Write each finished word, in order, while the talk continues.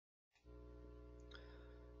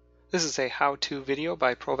This is a how-to video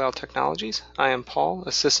by ProVal Technologies. I am Paul,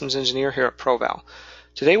 a systems engineer here at ProVal.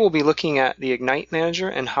 Today we'll be looking at the Ignite Manager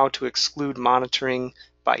and how to exclude monitoring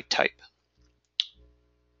by type.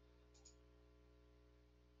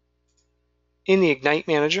 In the Ignite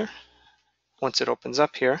Manager, once it opens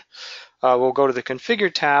up here, we'll go to the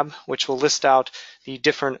Configure tab, which will list out the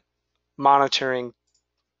different monitoring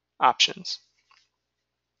options.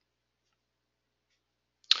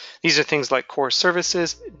 These are things like core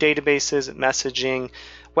services, databases, messaging,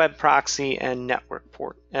 web proxy, and network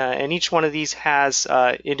port. And each one of these has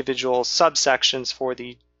individual subsections for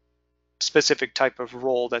the specific type of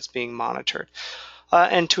role that's being monitored.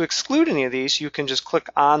 And to exclude any of these, you can just click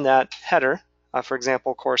on that header, for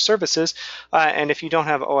example, core services. And if you don't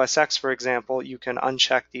have OSX, for example, you can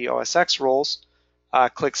uncheck the OSX roles,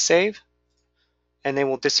 click Save, and they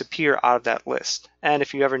will disappear out of that list. And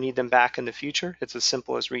if you ever need them back in the future, it's as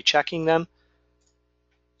simple as rechecking them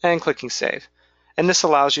and clicking Save. And this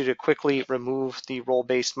allows you to quickly remove the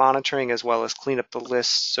role-based monitoring as well as clean up the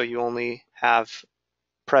list so you only have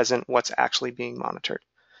present what's actually being monitored.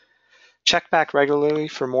 Check back regularly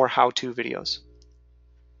for more how-to videos.